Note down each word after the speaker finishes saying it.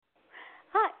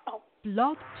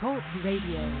Blog Talk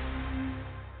Radio.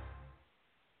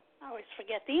 I always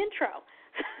forget the intro.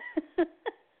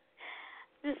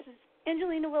 This is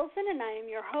Angelina Wilson, and I am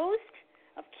your host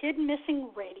of Kid Missing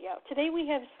Radio. Today we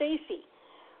have Stacy.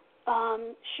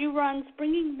 She runs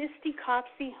Bringing Misty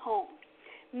Copsey Home.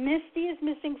 Misty is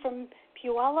missing from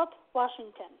Puyallup,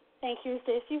 Washington. Thank you,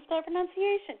 Stacy, for that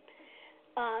pronunciation.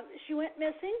 She went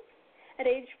missing at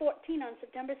age 14 on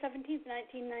September 17th,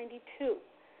 1992.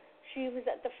 She was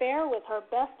at the fair with her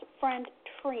best friend,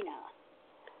 Trina.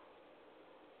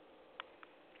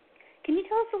 Can you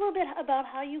tell us a little bit about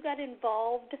how you got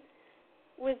involved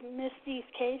with Misty's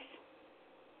case?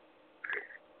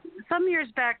 Some years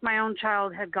back, my own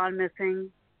child had gone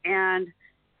missing, and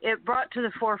it brought to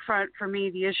the forefront for me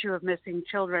the issue of missing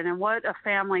children and what a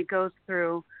family goes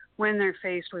through when they're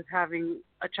faced with having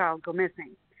a child go missing.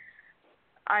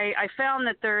 I found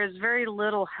that there is very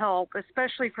little help,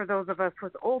 especially for those of us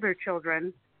with older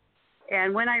children.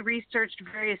 And when I researched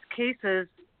various cases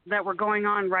that were going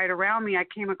on right around me, I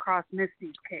came across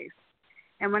Misty's case.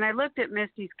 And when I looked at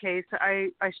Misty's case, I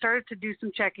started to do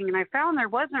some checking, and I found there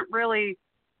wasn't really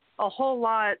a whole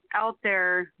lot out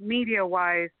there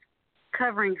media-wise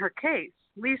covering her case,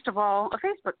 least of all a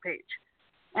Facebook page.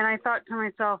 And I thought to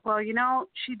myself, well, you know,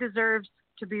 she deserves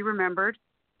to be remembered.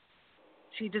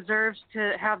 She deserves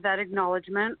to have that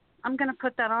acknowledgement. I'm going to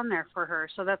put that on there for her.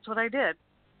 So that's what I did.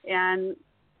 And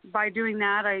by doing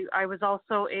that, I was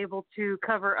also able to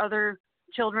cover other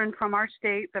children from our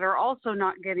state that are also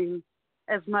not getting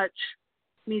as much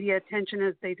media attention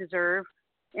as they deserve.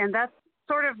 And that's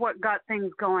sort of what got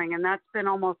things going. And that's been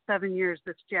almost 7 years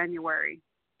this January.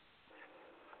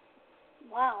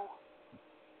 Wow.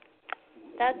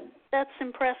 That's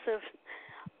impressive.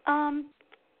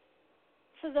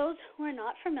 For those who are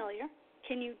not familiar,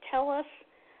 can you tell us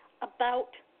about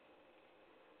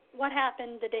what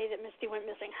happened the day that Misty went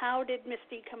missing? How did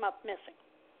Misty come up missing?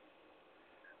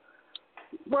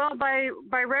 Well,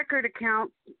 by record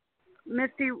accounts,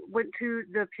 Misty went to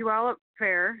the Puyallup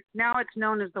Fair. Now it's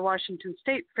known as the Washington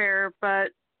State Fair, but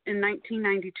in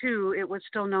 1992 it was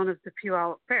still known as the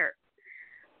Puyallup Fair.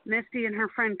 Misty and her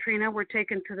friend Trina were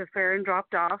taken to the fair and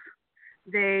dropped off.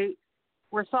 They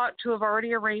were thought to have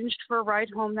already arranged for a ride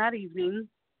home that evening,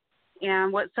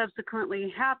 and what subsequently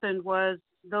happened was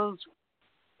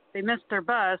they missed their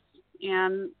bus,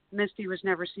 and Misty was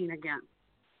never seen again.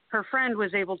 Her friend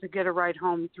was able to get a ride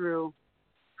home through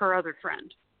her other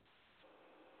friend.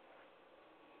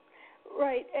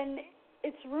 Right, and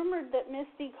it's rumored that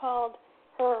Misty called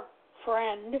her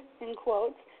friend, in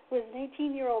quotes, was an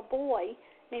 18-year-old boy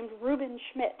named Reuben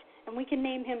Schmidt, and we can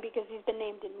name him because he's been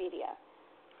named in media.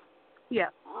 Yeah.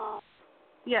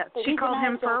 Yes, she called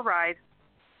him for a ride.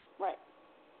 Right.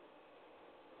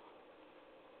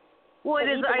 Well, it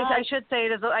is. I should say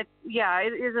it is.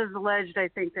 It is alleged. I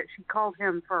think that she called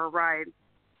him for a ride,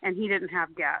 and he didn't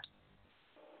have gas.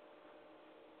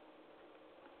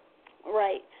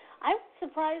 Right. I was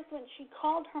surprised when she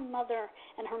called her mother,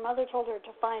 and her mother told her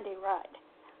to find a ride.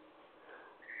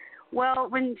 Well,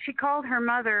 when she called her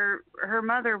mother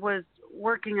was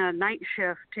working a night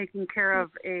shift taking care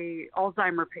of a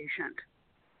Alzheimer patient.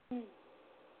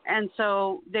 And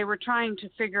so they were trying to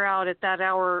figure out at that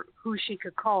hour who she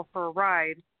could call for a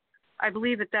ride. I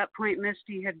believe at that point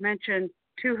Misty had mentioned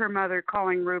to her mother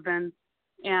calling Reuben,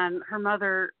 and her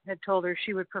mother had told her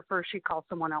she would prefer she call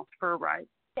someone else for a ride.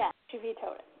 Yeah, she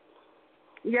vetoed it.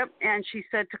 Yep, and she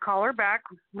said to call her back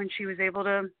when she was able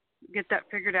to get that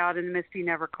figured out, and Misty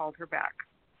never called her back.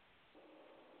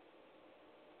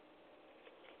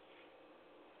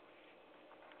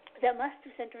 That must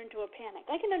have sent her into a panic.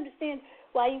 I can understand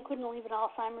why you couldn't leave an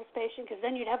Alzheimer's patient, because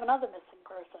then you'd have another missing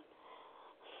person.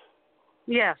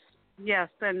 Yes,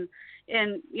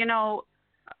 and you know,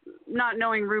 not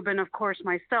knowing Reuben, of course,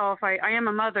 myself, I am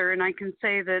a mother, and I can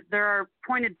say that there are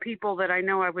pointed people that I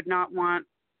know I would not want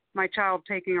my child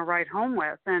taking a ride home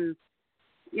with, and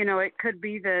you know, it could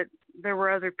be that there were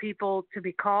other people to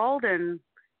be called, and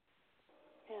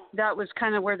that was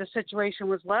kind of where the situation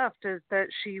was left, is that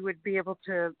she would be able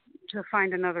to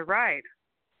find another ride.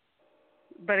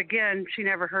 But again, she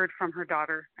never heard from her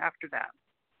daughter after that.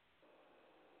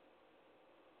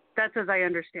 That's as I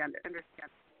understand it.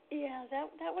 Yeah,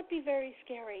 that would be very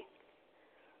scary.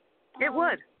 It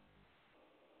would.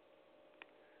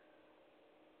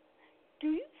 Do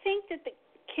you think that the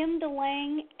Kim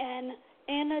DeLange and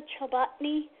Anna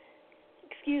Chobotny,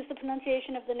 excuse the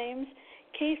pronunciation of the names,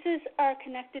 cases are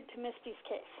connected to Misty's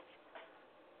case?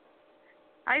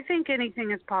 I think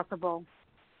anything is possible.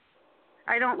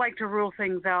 I don't like to rule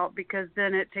things out because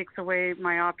then it takes away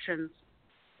my options.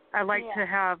 I like to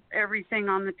have everything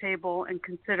on the table and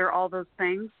consider all those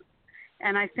things.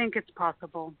 And I think it's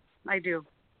possible. I do.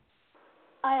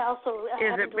 I also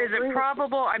Is it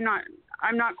probable?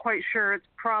 I'm not quite sure. It's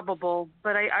probable,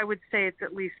 but I would say it's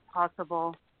at least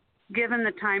possible, given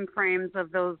the time frames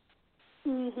of those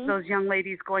young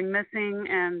ladies going missing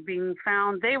and being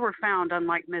found. They were found,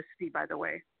 unlike Misty, by the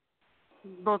way.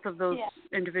 Both of those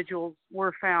individuals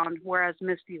were found, whereas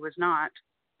Misty was not.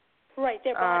 Right,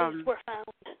 their bodies were found.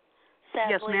 Sadly.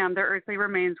 Yes, ma'am. Their earthly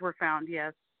remains were found.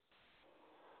 Yes.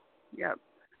 Yep.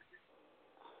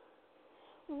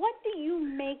 What do you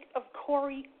make of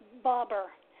Corey Bobber?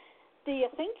 Do you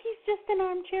think he's just an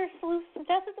armchair sleuth?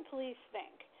 That's what the police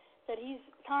think, that he's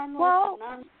harmless, an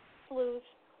armchair sleuth.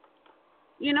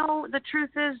 You know, the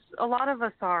truth is, a lot of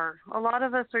us are. A lot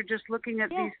of us are just looking at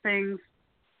these things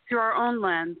through our own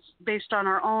lens, based on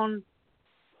our own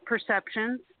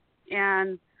perceptions.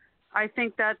 And I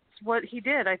think that's what he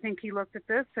did. I think he looked at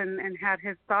this and had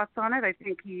his thoughts on it. I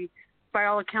think he, by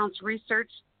all accounts,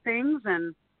 researched things,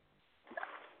 and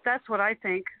that's what I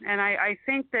think. And I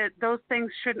think that those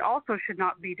things should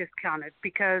not be discounted,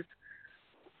 because,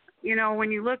 you know,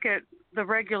 when you look at the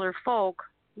regular folk,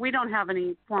 we don't have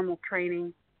any formal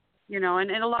training, you know,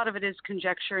 and a lot of it is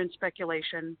conjecture and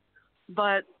speculation,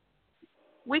 but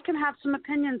we can have some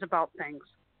opinions about things.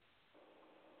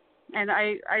 And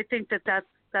I think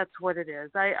that's what it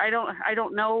is. I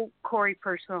don't know Corey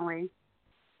personally.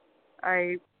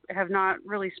 I have not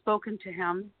really spoken to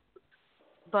him,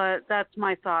 but that's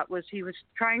my thought, was he was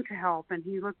trying to help, and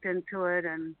he looked into it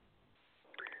and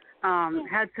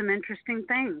had some interesting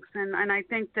things. And I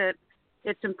think that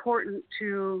it's important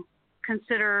to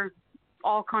consider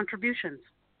all contributions.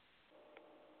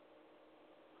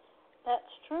 That's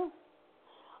true.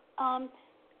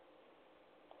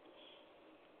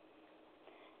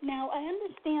 Now, I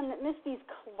understand that Misty's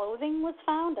clothing was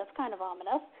found. That's kind of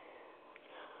ominous.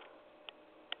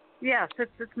 Yes,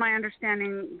 it's my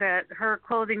understanding that her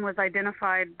clothing was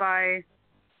identified by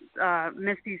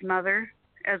Misty's mother,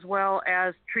 as well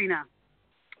as Trina,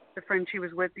 the friend she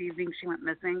was with the evening she went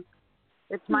missing.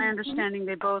 It's my understanding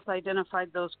they both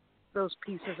identified those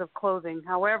pieces of clothing.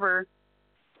 However,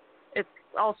 it's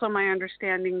also my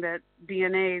understanding that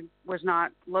DNA was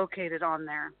not located on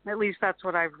there. At least that's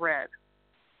what I've read.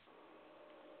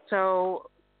 So,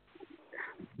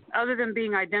 other than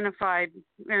being identified,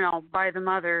 you know, by the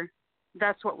mother,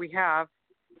 that's what we have.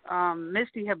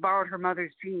 Misty had borrowed her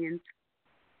mother's jeans,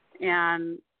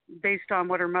 and based on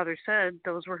what her mother said,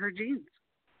 those were her jeans,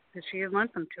 because she had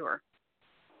lent them to her.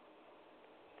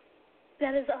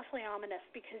 That is awfully ominous,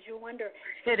 because you wonder,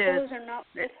 if clothes are not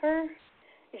with her,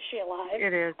 is she alive?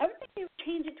 It is. I would think they would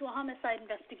change it to a homicide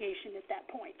investigation at that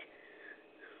point.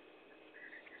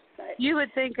 But you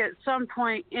would think at some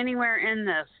point, anywhere in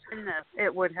this,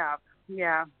 it would have,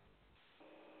 yeah.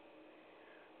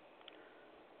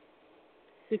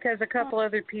 Because a couple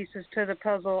other pieces to the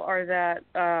puzzle are that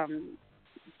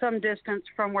some distance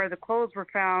from where the clothes were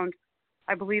found,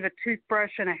 I believe a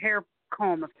toothbrush and a hair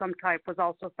comb of some type was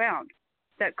also found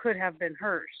that could have been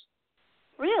hers.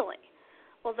 Really?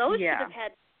 Well, those should have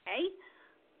had DNA.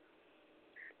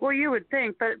 Well, you would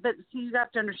think, but see, you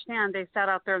have to understand, they sat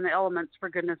out there in the elements for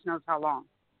goodness knows how long.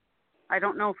 I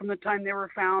don't know from the time they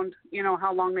were found, you know,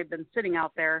 how long they've been sitting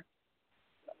out there.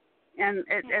 And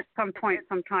at some point,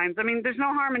 sometimes, I mean, there's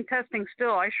no harm in testing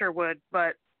still. I sure would,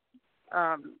 but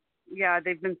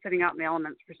they've been sitting out in the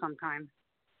elements for some time.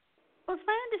 Well, it's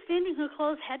my understanding her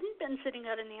clothes hadn't been sitting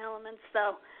out in the elements,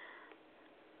 though.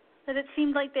 That it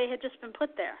seemed like they had just been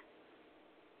put there.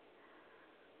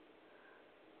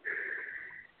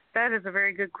 That is a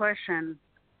very good question.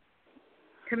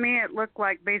 To me, it looked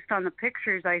like, based on the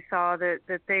pictures I saw, that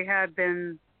they had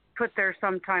been put there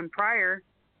sometime prior.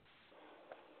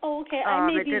 Oh, okay.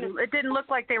 It didn't look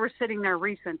like they were sitting there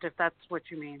recent, if that's what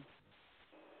you mean.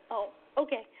 Oh,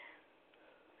 okay.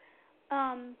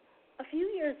 A few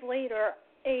years later,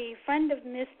 a friend of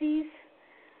Misty's,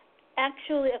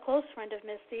 actually a close friend of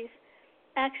Misty's,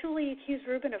 actually accused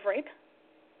Ruben of rape.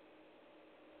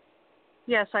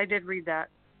 Yes, I did read that.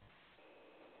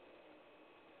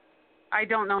 I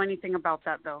don't know anything about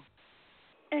that, though.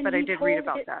 But I did read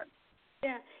about that.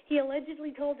 Yeah, he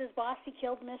allegedly told his boss he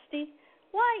killed Misty.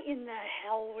 Why in the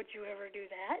hell would you ever do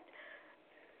that?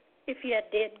 If you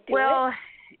did do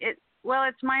it? Well,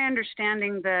 it's my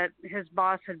understanding that his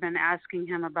boss had been asking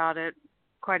him about it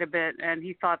quite a bit, and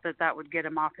he thought that would get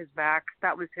him off his back.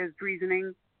 That was his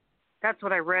reasoning. That's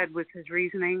what I read was his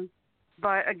reasoning.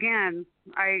 But again,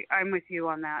 I'm with you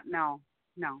on that. No.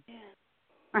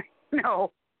 Yeah.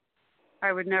 No.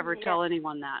 I would never tell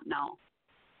anyone that, no.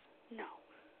 No.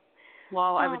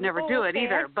 Well, I would never do it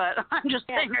either, but I'm just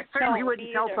saying I certainly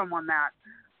wouldn't tell someone that.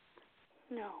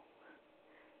 No.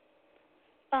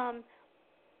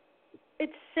 It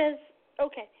says,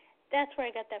 okay, that's where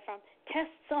I got that from.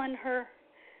 Tests on her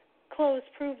clothes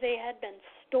prove they had been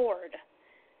stored.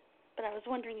 But I was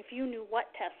wondering if you knew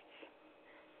what tests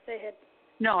they had.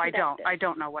 No, I don't. conducted. I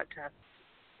don't know what tests.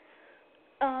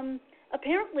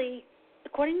 Apparently,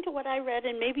 according to what I read,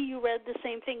 and maybe you read the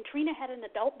same thing, Trina had an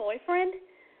adult boyfriend.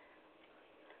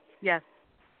 Yes.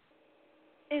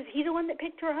 Is he the one that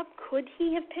picked her up? Could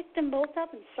he have picked them both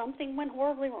up and something went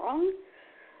horribly wrong?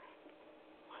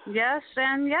 Yes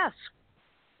and yes.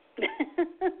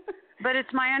 But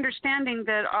it's my understanding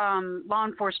that law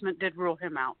enforcement did rule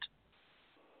him out.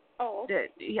 Oh, okay.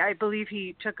 I believe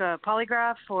he took a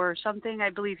polygraph or something. I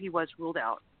believe he was ruled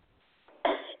out.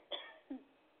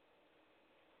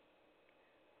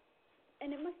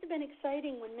 And it must have been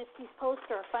exciting when Misty's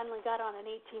poster finally got on an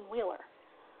 18-wheeler.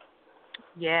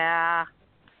 Yeah,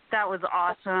 that was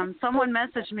awesome. Someone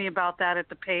messaged me about that at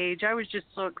the page. I was just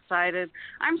so excited.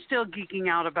 I'm still geeking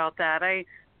out about that.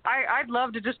 I'd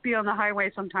love to just be on the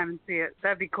highway sometime and see it.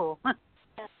 That'd be cool.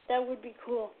 Yeah, that would be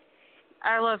cool.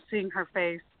 I love seeing her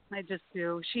face. I just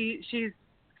do. She's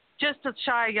just a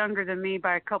shy younger than me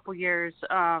by a couple years.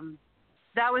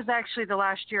 That was actually the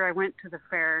last year I went to the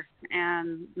fair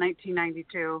in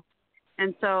 1992.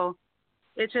 And so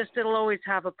it'll always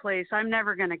have a place. I'm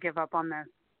never going to give up on this.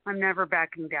 I'm never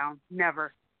backing down.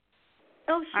 Never.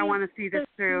 Oh, I want to see this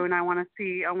through, and I want to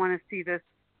see this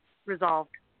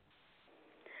resolved.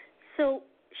 So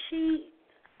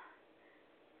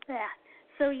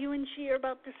So you and she are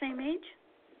about the same age?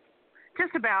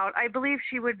 Just about. I believe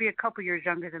she would be a couple years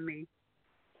younger than me.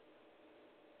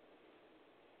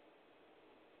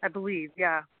 I believe,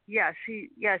 yeah.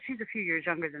 She's a few years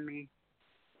younger than me.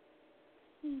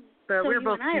 But So we were you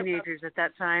both and I are teenagers at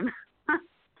that time.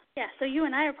 Yeah, so you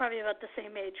and I are probably about the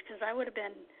same age because I would have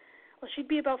been, she'd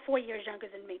be about 4 years younger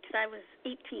than me because I was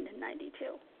 18 in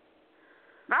 92.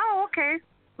 Oh, okay.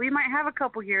 We might have a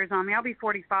couple years on me. I'll be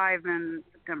 45 in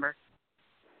September.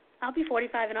 I'll be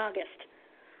 45 in August.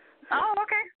 Oh,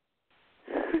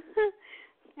 okay.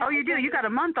 Oh, you do? You got a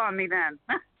month on me then.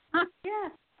 Yeah,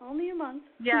 only a month.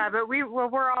 Yeah, but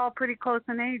we're all pretty close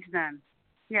in age then.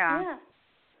 Yeah.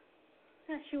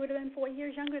 Yeah, she would have been 4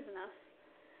 years younger than us.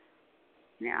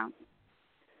 Yeah.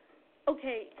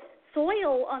 Okay,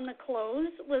 soil on the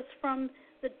clothes was from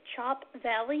the Chop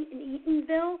Valley in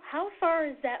Eatonville. How far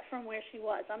is that from where she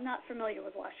was? I'm not familiar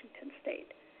with Washington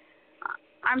State.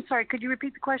 I'm sorry, could you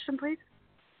repeat the question, please?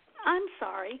 I'm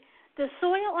sorry. The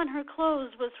soil on her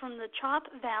clothes was from the Chop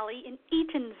Valley in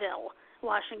Eatonville,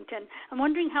 Washington. I'm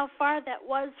wondering how far that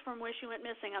was from where she went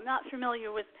missing. I'm not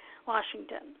familiar with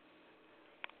Washington.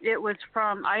 It was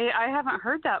from, I haven't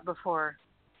heard that before.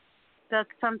 That's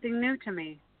something new to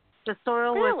me. The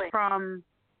soil Really? was from,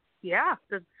 the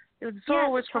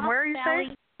soil was from where, you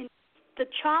say? The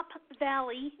Chop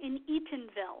Valley in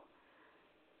Eatonville.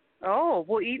 Oh,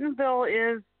 well, Eatonville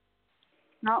is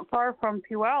not far from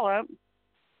Puyallup.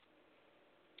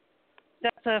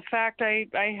 That's a fact I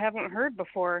haven't heard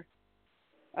before.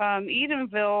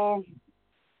 Eatonville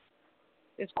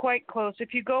is quite close.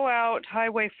 If you go out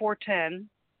Highway 410,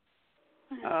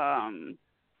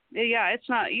 it's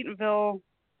not Eatonville. I'm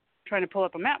trying to pull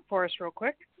up a map for us real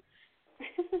quick.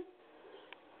 It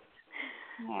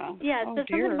says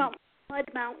something about Mud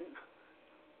Mountain.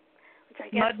 Which I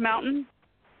guess Mud Mountain?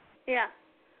 Yeah.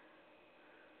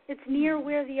 It's near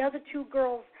where the other two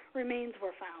girls' remains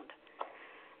were found,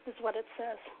 is what it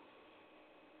says.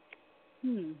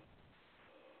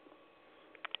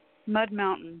 Mud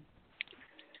Mountain.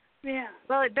 Yeah.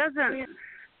 Well, it doesn't.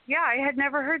 Yeah, I had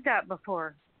never heard that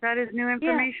before. That is new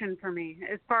information for me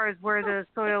as far as where the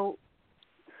soil.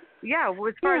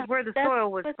 As far as where the soil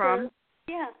was from.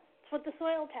 It's what the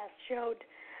soil test showed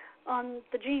on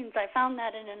the genes. I found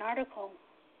that in an article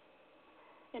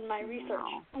in my research.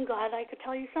 Wow. I'm glad I could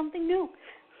tell you something new.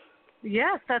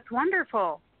 Yes, that's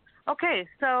wonderful. Okay,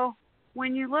 so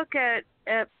when you look at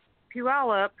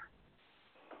Puyallup,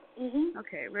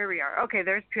 okay, where we are. Okay,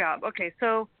 there's Puyallup. Okay,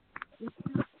 so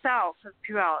south of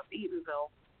Puyallup,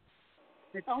 Eatonville.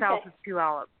 It's south of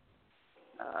Puyallup.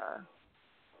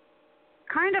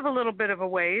 Kind of a little bit of a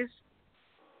ways.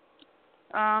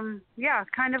 Kind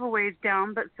of a ways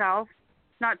down, but south.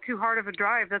 Not too hard of a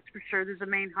drive, that's for sure. There's a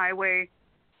main highway,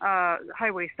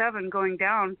 Highway 7 going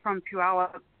down from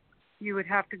Puyallup. You would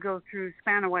have to go through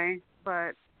Spanaway,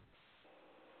 but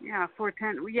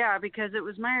 410. Yeah, because it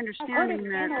was my understanding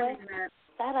that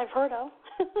I've heard of.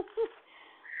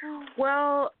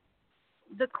 Well,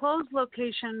 the closed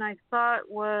location I thought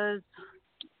was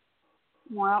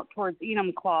more out towards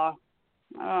Enumclaw.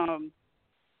 I'll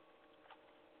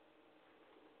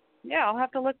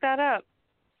have to look that up.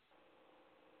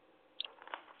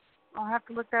 I'll have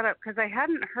to look that up because I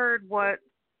hadn't heard what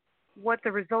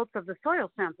the results of the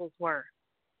soil samples were.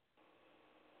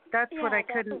 That's what I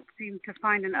couldn't seem to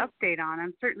find an update on.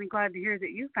 I'm certainly glad to hear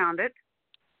that you found it.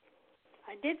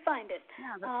 I did find it.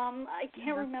 Yeah, I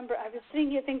can't remember. I was sitting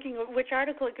here thinking of which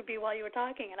article it could be while you were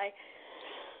talking, and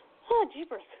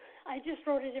jeepers, I just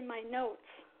wrote it in my notes,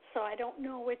 so I don't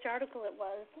know which article it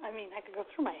was. I mean, I could go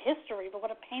through my history, but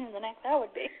what a pain in the neck that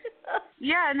would be.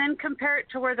 Yeah, and then compare it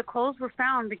to where the clothes were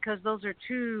found because those are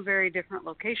two very different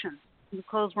locations. The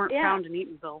clothes weren't found in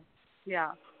Eatonville.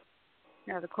 Yeah.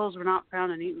 Yeah, the clothes were not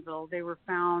found in Eatonville. They were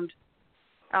found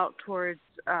out towards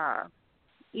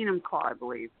Enumclaw, I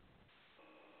believe.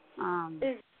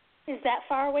 Is that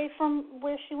far away from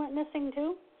where she went missing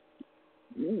too?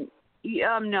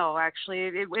 No, actually.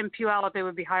 In Puyallup, it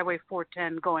would be Highway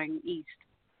 410 going east.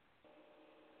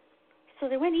 So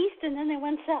they went east and then they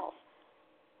went south.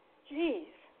 Jeez.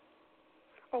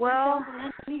 Or went south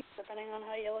and then east, depending on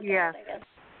how you look at it, I guess.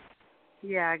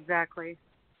 Yeah, exactly.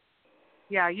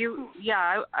 Yeah,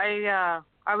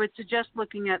 I would suggest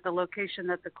looking at the location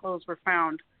that the clothes were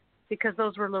found because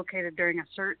those were located during a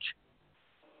search.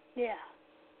 Yeah.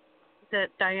 That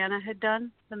Diana had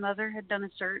done. The mother had done a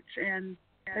search, and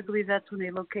I believe that's when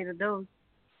they located those.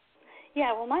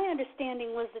 Yeah, well, my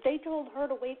understanding was that they told her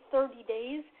to wait 30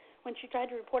 days when she tried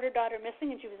to report her daughter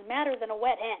missing, and she was madder than a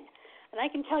wet hen. And I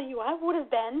can tell you, I would have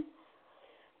been.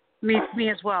 Me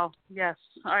as well. Yes,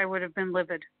 I would have been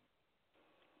livid.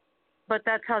 But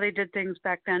that's how they did things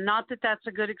back then. Not that that's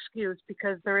a good excuse,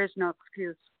 because there is no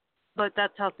excuse. But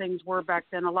that's how things were back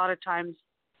then. A lot of times,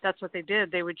 that's what they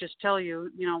did. They would just tell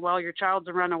you, well, your child's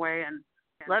a runaway, and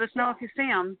let us know if you see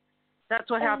him. That's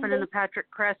what happened in the Patrick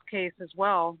Kress case as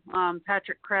well.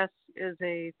 Patrick Kress is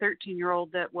a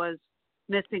 13-year-old that was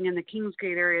missing in the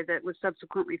Kingsgate area that was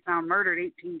subsequently found murdered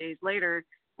 18 days later,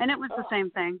 and it was the same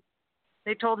thing.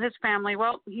 They told his family,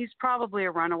 well, he's probably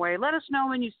a runaway. Let us know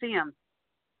when you see him.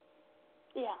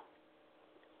 Yeah.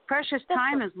 Precious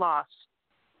time is lost.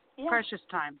 Yeah. Precious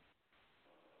time.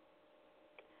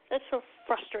 That's so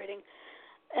frustrating.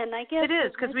 And I guess it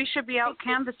is, because we should be out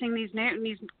canvassing these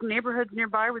neighborhoods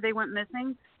nearby where they went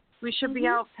missing. We should be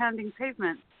out pounding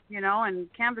pavement, and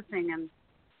canvassing and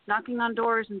knocking on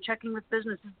doors and checking with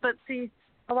businesses. But see,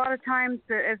 a lot of times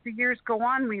as the years go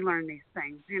on, we learn these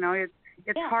things.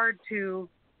 It's hard to,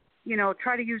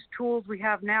 try to use tools we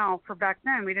have now for back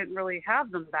then. We didn't really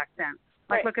have them back then.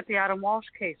 Like look at the Adam Walsh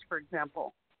case, for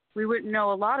example. We wouldn't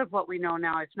know a lot of what we know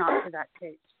now if not for that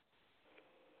case.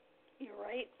 You're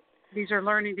right. These are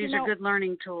good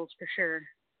learning tools for sure.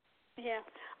 Yeah.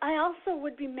 I also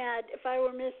would be mad if I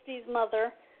were Misty's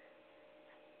mother,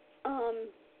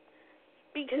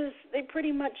 because they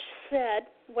pretty much said,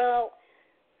 well,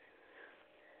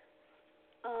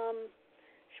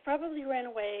 she probably ran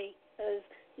away because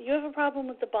you have a problem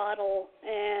with the bottle,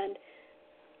 and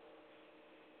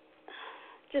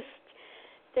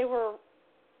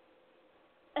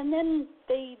and then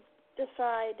they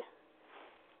decide,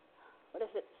 what is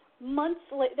it? Months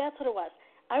later, that's what it was.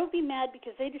 I would be mad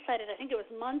because they decided, I think it was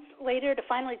months later, to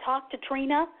finally talk to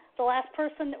Trina, the last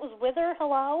person that was with her.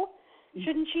 Hello?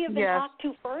 Shouldn't she have been talked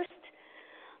to first?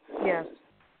 Yes.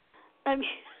 I mean.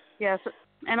 Yes,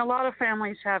 and a lot of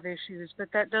families have issues, but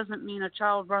that doesn't mean a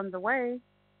child runs away.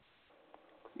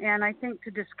 And I think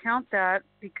to discount that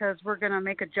because we're going to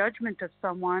make a judgment of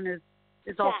someone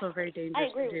is also very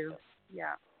dangerous to do.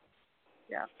 Yeah.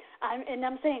 Yeah.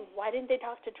 I'm saying, why didn't they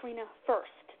talk to Trina first?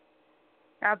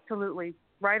 Absolutely.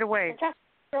 Right away.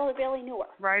 Shirley Bailey knew her.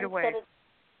 Right away.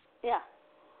 Yeah.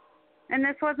 And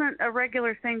this wasn't a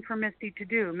regular thing for Misty to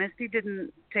do. Misty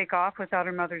didn't take off without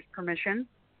her mother's permission.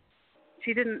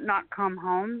 She didn't not come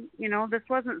home. This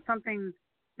wasn't something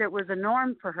that was a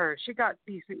norm for her. She got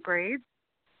decent grades.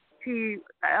 She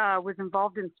was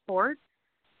involved in sports.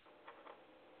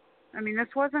 I mean, this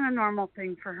wasn't a normal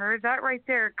thing for her. That right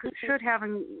there could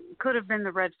have been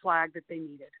the red flag that they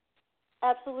needed.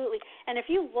 Absolutely. And if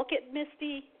you look at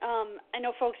Misty, I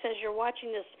know folks, as you're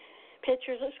watching this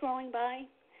pictures are scrolling by,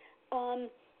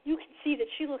 you can see that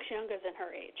she looks younger than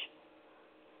her age.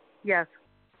 Yes.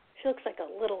 She looks like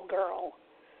a little girl,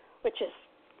 which is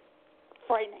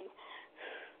frightening.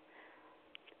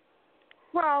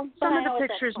 Well, some of the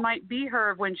pictures might be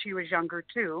her when she was younger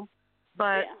too,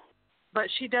 but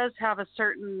she does have a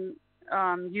certain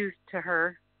youth to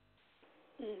her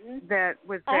that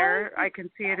was there. I can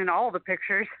see it in all the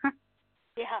pictures.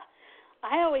 Yeah,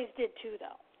 I always did too,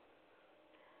 though.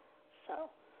 So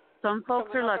some folks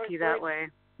are lucky that way.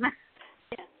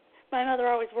 Yeah, my mother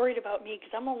always worried about me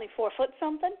because I'm only 4 foot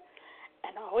something,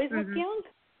 and I always looked young.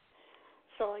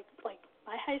 So like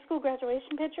my high school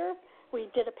graduation picture, we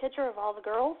did a picture of all the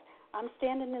girls. I'm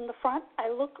standing in the front. I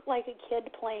look like a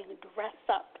kid playing dress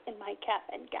up in my cap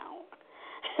and gown.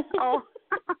 Oh,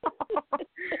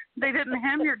 they didn't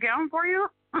hem your gown for you?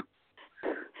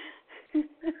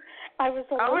 I was.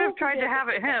 I would have tried to have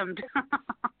it hemmed.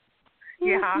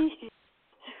 Yeah.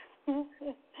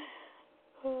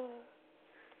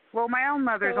 Well, my own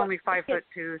mother's only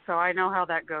 5'2", so I know how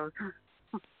that goes.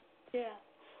 Yeah.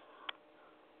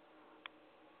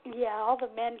 Yeah, all the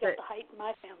men got the height in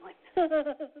my family.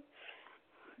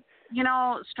 You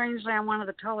know, strangely, I'm one of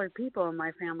the taller people in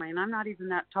my family, and I'm not even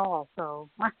that tall. So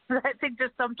I think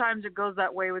just sometimes it goes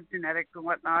that way with genetics and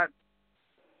whatnot.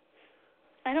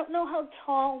 I don't know how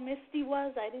tall Misty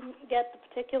was. I didn't get the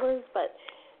particulars, but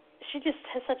she just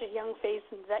has such a young face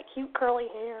and that cute curly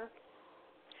hair.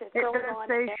 It does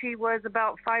say she was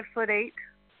about 5'8".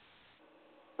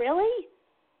 Really?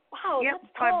 Wow, yep,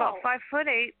 that's tall. About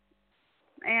 5'8",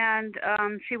 and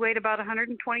she weighed about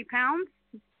 120 pounds.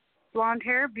 Blonde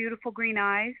hair, beautiful green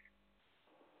eyes.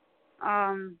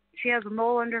 She has a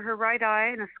mole under her right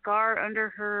eye and a scar under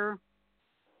her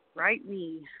right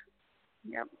knee.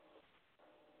 Yep.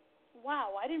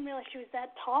 Wow, I didn't realize she was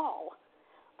that tall.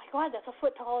 My God, that's a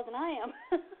foot taller than I am.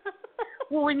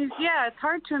 Well, it's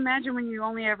hard to imagine when you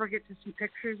only ever get to see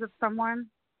pictures of someone.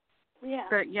 Yeah.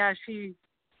 But yeah, she'd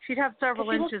have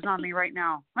several inches on me right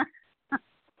now. Like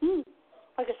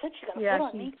I said, she got a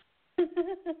foot on me.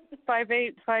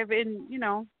 5'8", 5'8".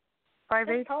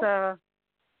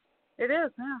 It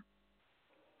is, yeah.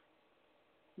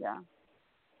 Yeah.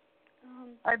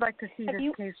 I'd like to see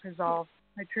this case resolved.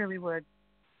 I truly would.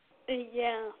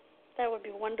 Yeah, that would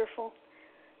be wonderful.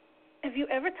 Have you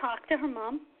ever talked to her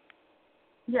mom?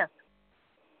 Yes.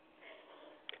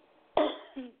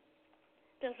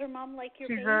 Does her mom like your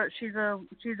page?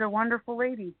 She's a wonderful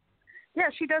lady.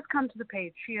 Yeah, she does come to the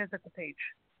page. She is at the page.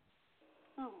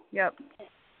 Oh. Yep. Okay.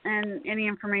 And any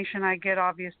information I get,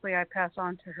 obviously, I pass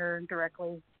on to her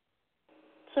directly.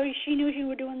 So she knew you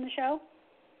were doing the show?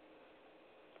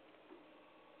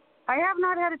 I have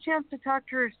not had a chance to talk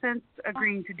to her since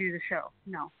agreeing to do the show.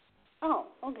 No. Oh,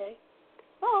 okay.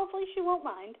 Well, hopefully she won't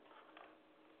mind.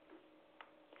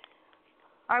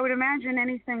 I would imagine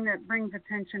anything that brings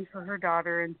attention for her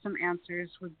daughter and some answers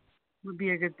would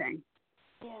be a good thing.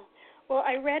 Yeah. Well,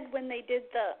 I read when they did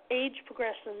the age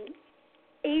progression,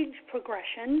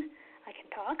 I can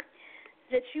talk,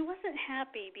 that she wasn't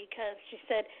happy because she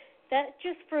said that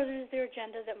just furthers their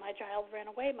agenda that my child ran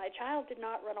away. My child did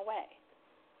not run away.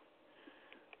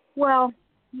 Well,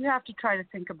 you have to try to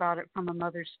think about it from a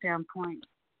mother's standpoint.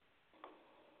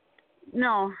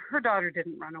 No, her daughter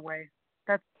didn't run away.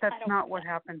 That's not what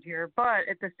happened here. But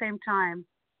at the same time,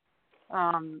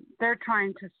 they're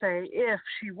trying to say if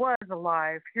she was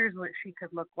alive, here's what she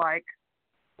could look like,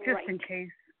 just in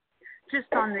case,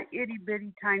 just on the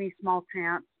itty-bitty, tiny, small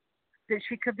chance that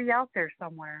she could be out there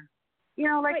somewhere. You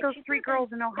know, like those three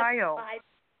girls in Ohio.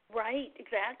 Right,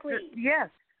 exactly. Yes.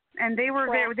 And they were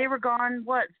there. They were gone,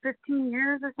 15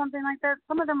 years or something like that?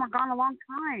 Some of them were gone a long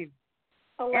time.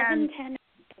 11, 10.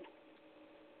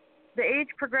 The age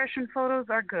progression photos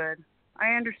are good.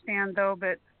 I understand, though,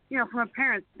 but, from a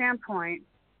parent's standpoint,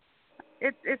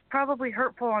 it's probably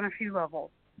hurtful on a few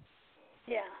levels.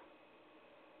 Yeah.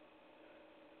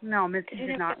 No, Missy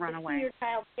did not run away. You didn't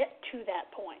have to see your child get to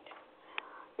that point.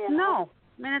 No.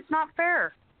 I mean, it's not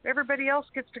fair. Everybody else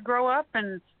gets to grow up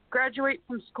and graduate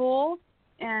from school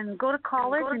and go to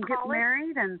college and get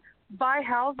married and buy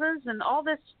houses and all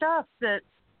this stuff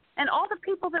and all the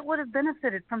people that would have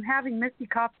benefited from having Misty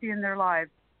Copsey in their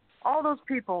lives, all those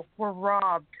people were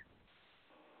robbed,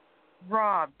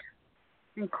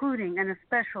 including and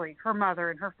especially her mother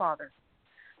and her father.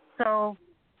 So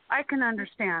I can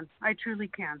understand. I truly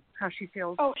can, how she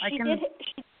feels. Oh,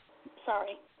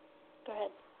 sorry. Go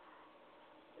ahead.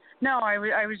 No,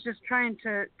 I was just trying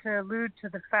to allude to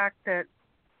the fact that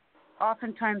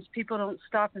oftentimes people don't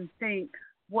stop and think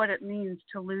what it means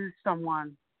to lose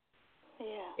someone.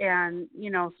 Yeah. And,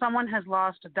 someone has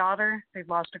lost a daughter, they've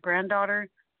lost a granddaughter,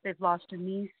 they've lost a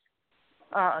niece,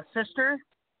 a sister,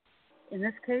 in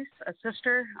this case, a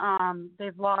sister.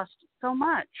 They've lost so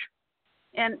much.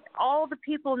 And all the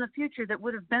people in the future that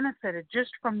would have benefited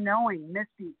just from knowing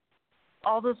Misty,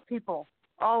 all those people,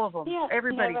 all of them,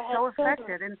 everybody's so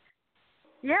affected. And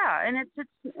yeah, and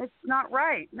it's not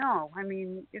right. No, I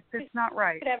mean, it's not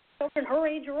right. Could have children her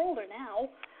age or older now,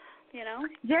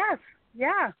 Yes,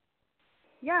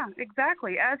 yeah,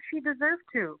 exactly. As she deserved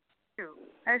to.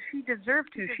 She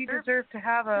deserved to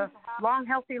have a long,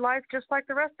 healthy life just like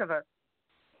the rest of us.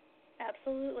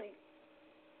 Absolutely.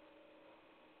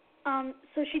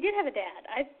 So she did have a dad.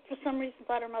 I, for some reason,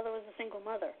 thought her mother was a single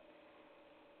mother.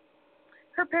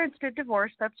 Her parents did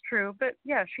divorce, that's true, but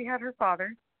yeah, she had her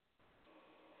father.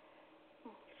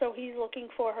 So he's looking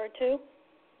for her too?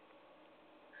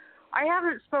 I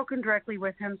haven't spoken directly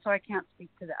with him, so I can't speak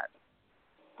to that.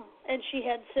 And she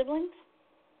had siblings?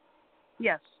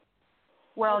 Yes.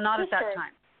 Well, not sister. at that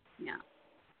time. Yeah.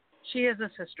 She is a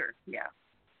sister, yeah.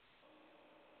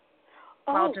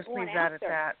 Oh, I'll just leave that after. at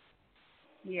that.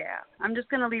 Yeah. I'm just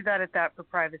going to leave that at that for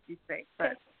privacy's sake.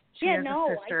 But she is a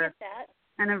sister I get that.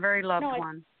 and a very loved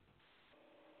one.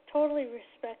 Totally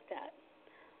respect that.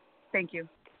 Thank you.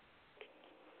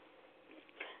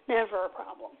 Never a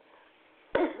problem.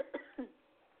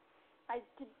 I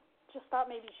just thought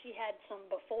maybe she had some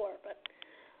before, but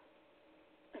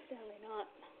apparently not.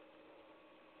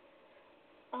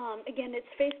 Again, it's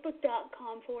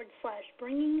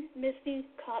facebook.com/bringing Misty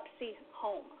Copsey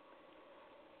home.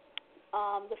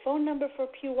 The phone number for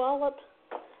Puyallup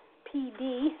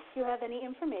PD, if you have any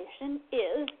information,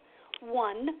 is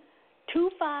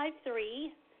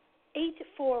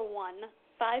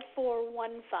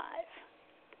 1-253-841-5415.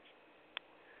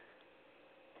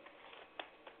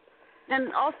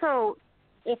 And also,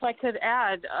 if I could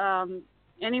add,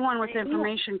 anyone with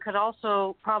information could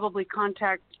also probably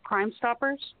contact Crime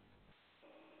Stoppers.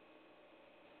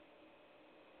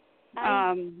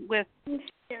 With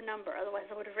their number, otherwise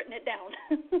I would have written it down.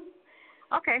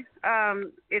 Okay.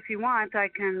 If you want, I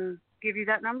can give you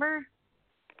that number.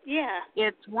 Yeah.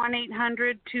 It's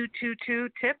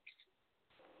 1-800-222-TIPS.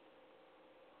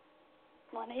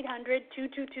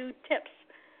 1-800-222-TIPS.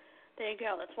 There you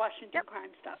go. That's Washington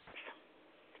Crime Stoppers.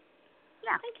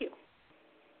 Yeah. Thank you.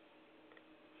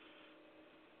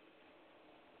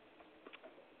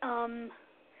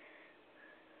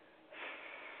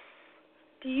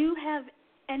 Do you have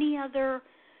any other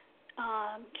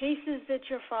cases that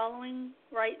you're following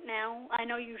right now? I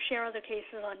know you share other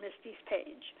cases on Misty's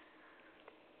page.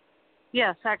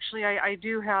 Yes, actually, I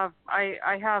do have.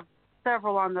 I have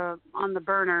several on the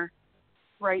burner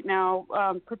right now.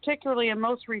 Particularly and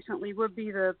most recently would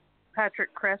be the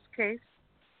Patrick Kress case.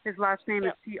 His last name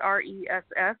is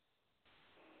Cress.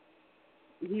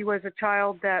 He was a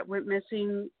child that went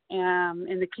missing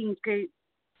in the Kingsgate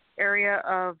area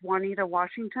of Juanita,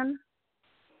 Washington,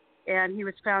 and he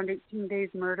was found 18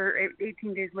 days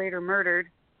later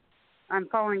murdered. I'm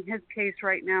following his case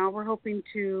right now. We're hoping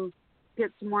to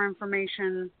get some more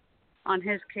information on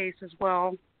his case as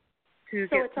well to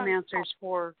get some answers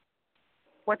for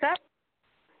what's that?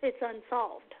 It's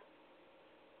unsolved.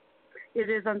 It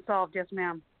is unsolved, yes,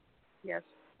 ma'am. Yes.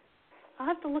 I'll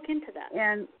have to look into that.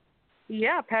 And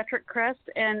yeah, Patrick Kress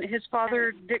and his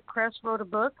father, Dick Kress, wrote a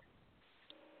book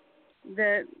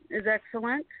that is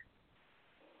excellent.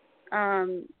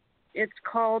 It's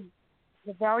called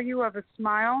The Value of a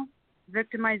Smile,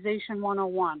 Victimization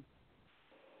 101.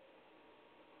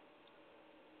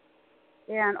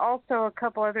 And also a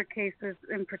couple other cases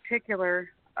in particular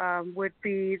would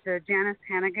be the Janice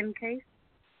Hannigan case.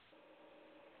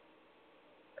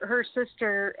 Her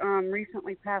sister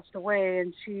recently passed away,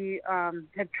 and she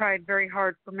had tried very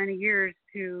hard for many years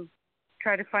to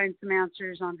try to find some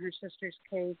answers on her sister's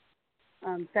case.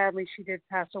 Sadly, she did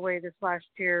pass away this last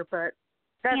year, but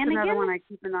that's Hannigan? Another one I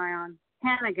keep an eye on.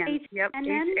 Hannigan. Yep.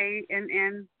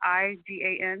 Hannigan.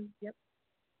 Yep.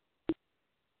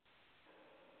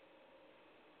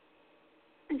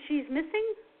 And she's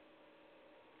missing?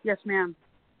 Yes, ma'am.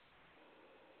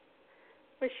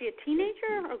 Was she a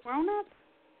teenager or grown up?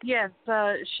 Yes,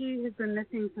 she has been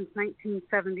missing since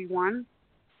 1971.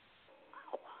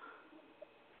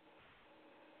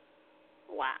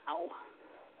 Wow.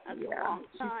 That's a long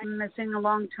time. She's been missing a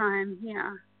long time,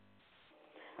 yeah.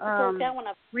 Look that one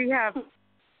up. We have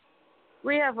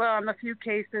a few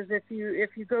cases. If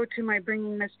you go to my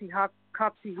Bringing Misty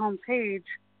Copsey home page,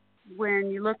 when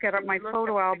you look at my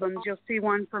photo albums, you'll see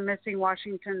one for missing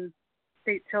Washington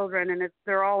State children, and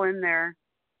they're all in there.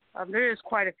 There is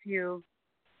quite a few.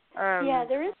 Yeah,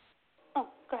 there is. Oh,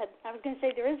 go ahead. I was going to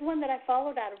say there is one that I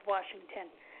followed out of Washington.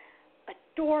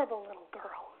 Adorable little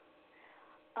girl.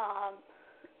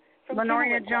 From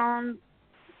Lenoria Jones.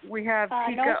 We have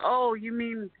Tika. No. Oh, you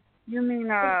mean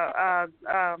out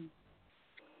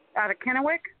of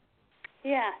Kennewick?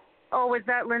 Yeah. Oh, was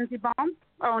that Lindsay Baum?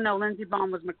 Oh no, Lindsay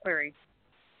Baum was McCleary.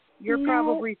 You're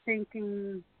probably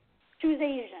thinking. She was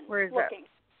Asian. Where is looking.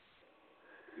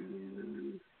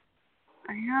 that?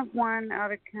 I have one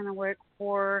out of Kennewick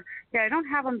for. Yeah, I don't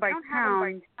have them by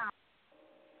town,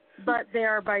 but they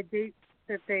are by dates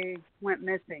that they went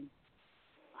missing.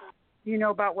 Do you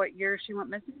know about what year she went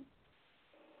missing?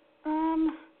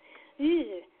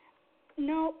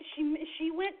 No,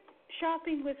 she went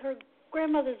shopping with her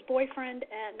grandmother's boyfriend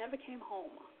and never came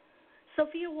home.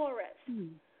 Sophia Juarez.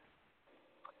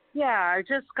 Yeah, I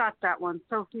just got that one.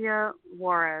 Sophia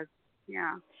Juarez.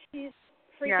 Yeah. She's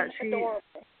freaking adorable.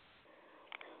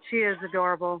 She is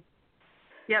adorable.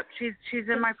 Yep, she's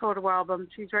in my photo album.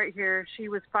 She's right here. She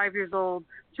was 5 years old.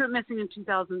 She went missing in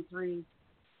 2003.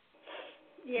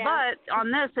 Yeah. But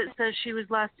on this, it says she was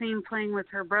last seen playing with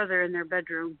her brother in their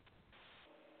bedroom.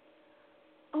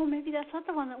 Oh, maybe that's not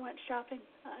the one that went shopping.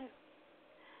 I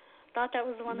thought that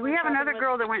was the one that We went have shopping another with.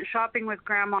 girl that went shopping with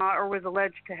Grandma, or was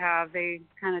alleged to have. They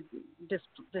kind of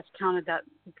discounted that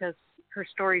because her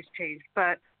stories changed.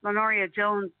 But Lenoria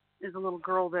Jones is a little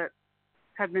girl that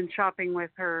had been shopping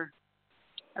with her.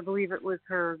 I believe it was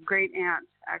her great aunt,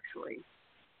 actually.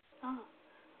 Oh.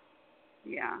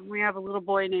 Yeah, we have a little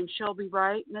boy named Shelby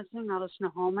Wright missing out of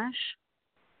Snohomish.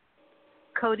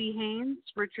 Cody Haynes,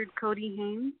 Richard Cody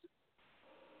Haynes.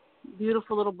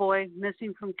 Beautiful little boy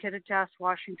missing from Kittitas,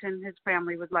 Washington. His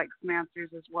family would like some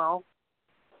answers as well.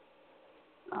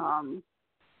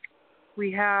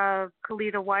 We have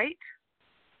Kalita White.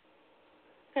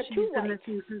 Got She's two been whites.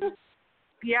 missing since.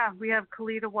 Yeah, we have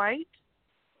Kalita White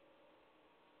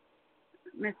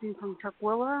missing from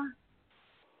Tukwila.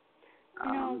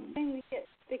 You know, the thing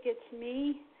that gets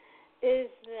me is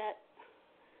that,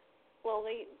 well,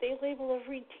 they label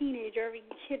every teenager, every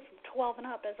kid from 12 and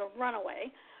up as a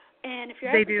runaway. And if you're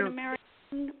African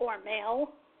American or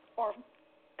male, or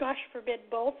gosh forbid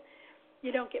both,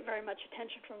 you don't get very much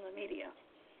attention from the media.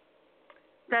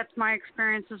 That's my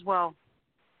experience as well.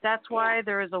 That's why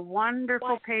there is a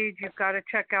wonderful page you've got to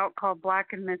check out called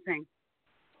Black and Missing.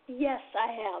 Yes,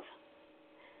 I have.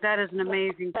 That is an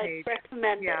amazing page. I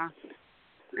recommend it.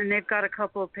 And they've got a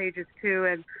couple of pages too,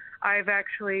 and I've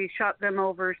actually shot them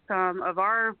over some of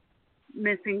our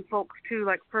missing folks too,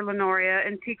 like for Lenoria.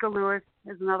 And Tika Lewis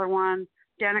is another one.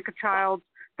 Danica Childs.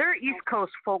 They're East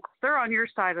Coast folks. They're on your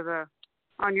side of the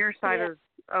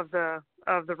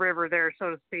of the river there, so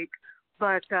to speak.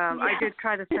 But I did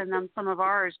try to send them some of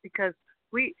ours because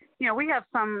we have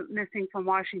some missing from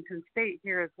Washington State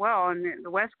here as well, and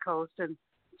the West Coast, and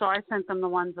so I sent them the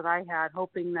ones that I had,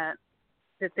 hoping that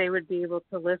they would be able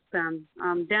to list them.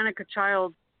 Danica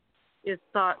Childs is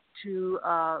thought to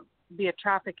be a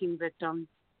trafficking victim.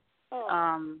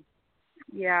 Oh.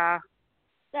 Yeah.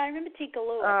 I remember Tika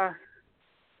Lewis.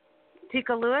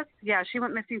 Tika Lewis? Yeah, she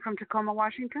went missing from Tacoma,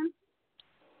 Washington.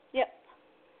 Yep.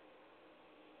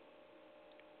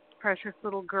 Precious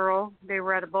little girl. They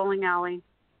were at a bowling alley.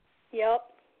 Yep.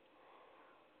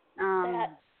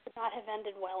 That could not have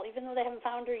ended well. Even though they haven't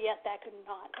found her yet, that could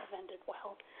not have ended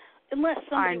well. Unless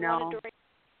somebody wanted to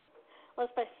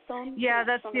unless by some... Yeah,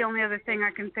 that's the only other thing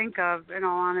I can think of, in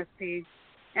all honesty.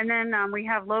 And then we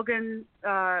have Logan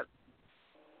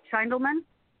Schindelman.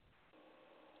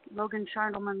 Logan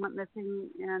Schindelman went missing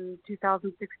in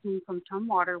 2016 from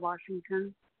Tumwater,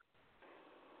 Washington.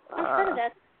 I've heard of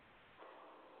that.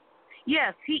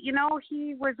 Yes, he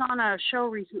was on a show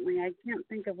recently. I can't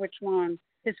think of which one.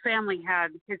 His family had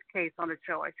his case on a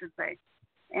show, I should say.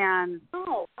 And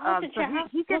so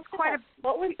he gets quite a...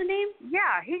 What was the name?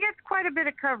 Yeah, he gets quite a bit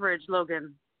of coverage,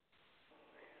 Logan.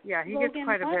 Yeah, he gets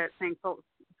quite a bit,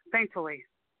 thankfully.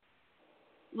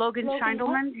 Logan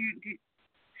Schindelman?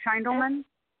 Schindelman?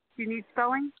 Do you need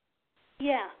spelling?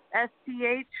 Yeah.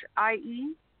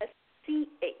 S-C-H-I-E?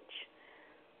 S-C-H-I.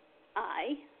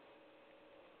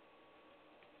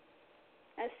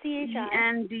 S-C-H-I.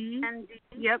 E-N-D.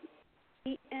 Yep.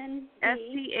 E-N-D.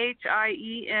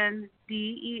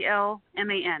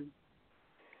 S-C-H-I-E-N-D-E-L-M-A-N.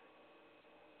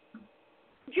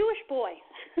 Jewish boy.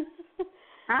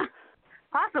 Huh?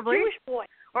 Possibly. Jewish boy.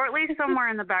 Or at least somewhere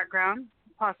in the background.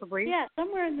 Possibly. Yeah,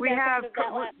 somewhere in the background of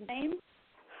that last name.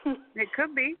 It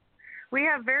could be. We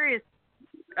have various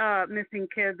missing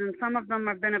kids, and some of them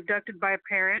have been abducted by a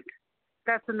parent.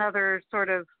 That's another sort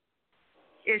of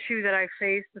issue that I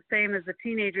face, the same as the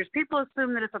teenagers. People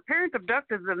assume that if a parent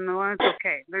abducted them, then it's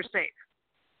okay. They're safe.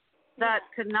 That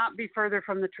could not be further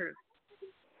from the truth.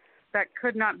 That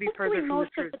could not be further from the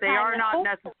truth. They are not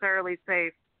necessarily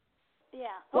safe.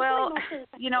 Yeah. Well,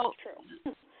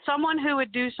 someone who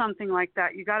would do something like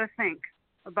that, you got to think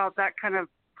about that kind of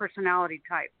personality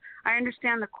type. I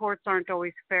understand the courts aren't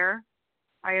always fair.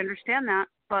 I understand that,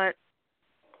 but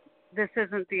this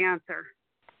isn't the answer.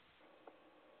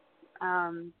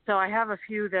 So I have a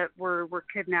few that were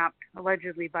kidnapped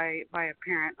allegedly by a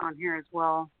parent on here as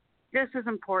well. This is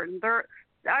important.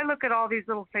 I look at all these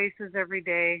little faces every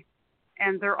day,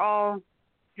 and they're all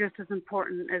just as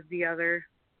important as the other.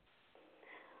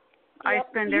 Yep. I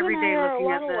spend every day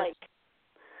looking at this. Alike.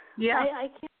 Yeah. I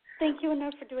can't thank you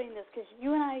enough for doing this, because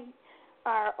you and I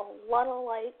are a lot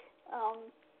alike.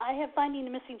 I have Finding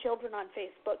the Missing Children on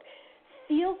Facebook.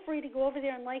 feel free to go over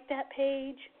there and like that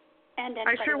page. And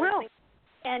I sure will.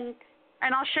 And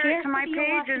I'll share it to my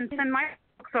page and send my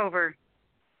books over.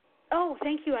 Oh,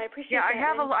 thank you. I appreciate that. Yeah,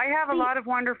 I have a lot of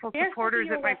wonderful supporters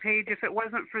at my page. If it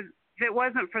wasn't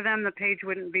for them, the page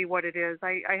wouldn't be what it is.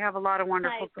 I have a lot of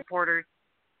wonderful supporters.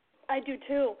 I do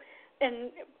too.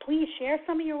 And please share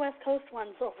some of your West Coast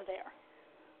ones over there.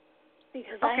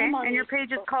 Because I am on and your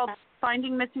page is called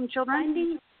Finding Missing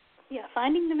Children?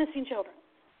 Finding the Missing Children.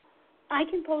 I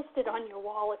can post it on your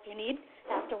wall if you need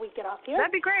after we get off here.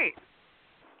 That'd be great.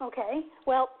 Okay.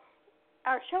 Well,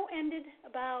 our show ended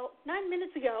about 9.5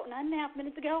 minutes ago.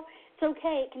 It's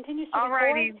okay. It continues to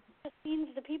record. It just means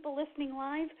the people listening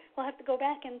live will have to go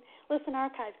back and listen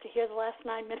archives to hear the last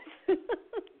 9 minutes.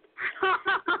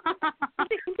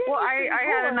 Well, I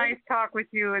had a nice talk with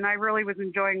you, and I really was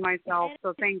enjoying myself,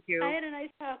 so thank you. I had a nice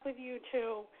talk with you,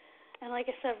 too. And like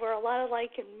I said, we're a lot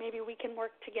alike, and maybe we can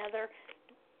work together.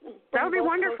 That would be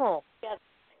wonderful.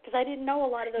 Because I didn't know a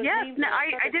lot of those names. Yes,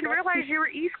 I didn't realize you were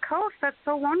East Coast. That's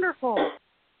so wonderful.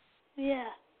 Yeah.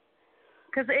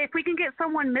 Because if we can get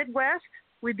someone Midwest,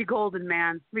 we'd be golden,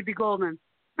 man. We'd be golden.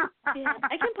 Yeah,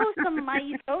 I can post some of my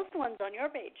East Coast ones on your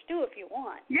page, too, if you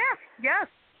want. Yes,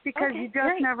 because you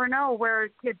just never know where a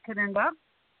kid could end up.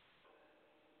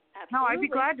 Absolutely. No, I'd be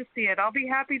glad to see it. I'll be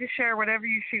happy to share whatever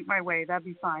you shoot my way. That'd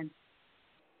be fine.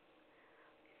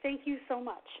 Thank you so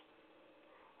much.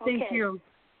 Thank you.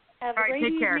 Have All right, a great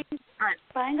take care. evening. All right.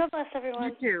 Bye and God bless,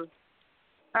 everyone. You too.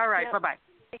 All right, bye-bye.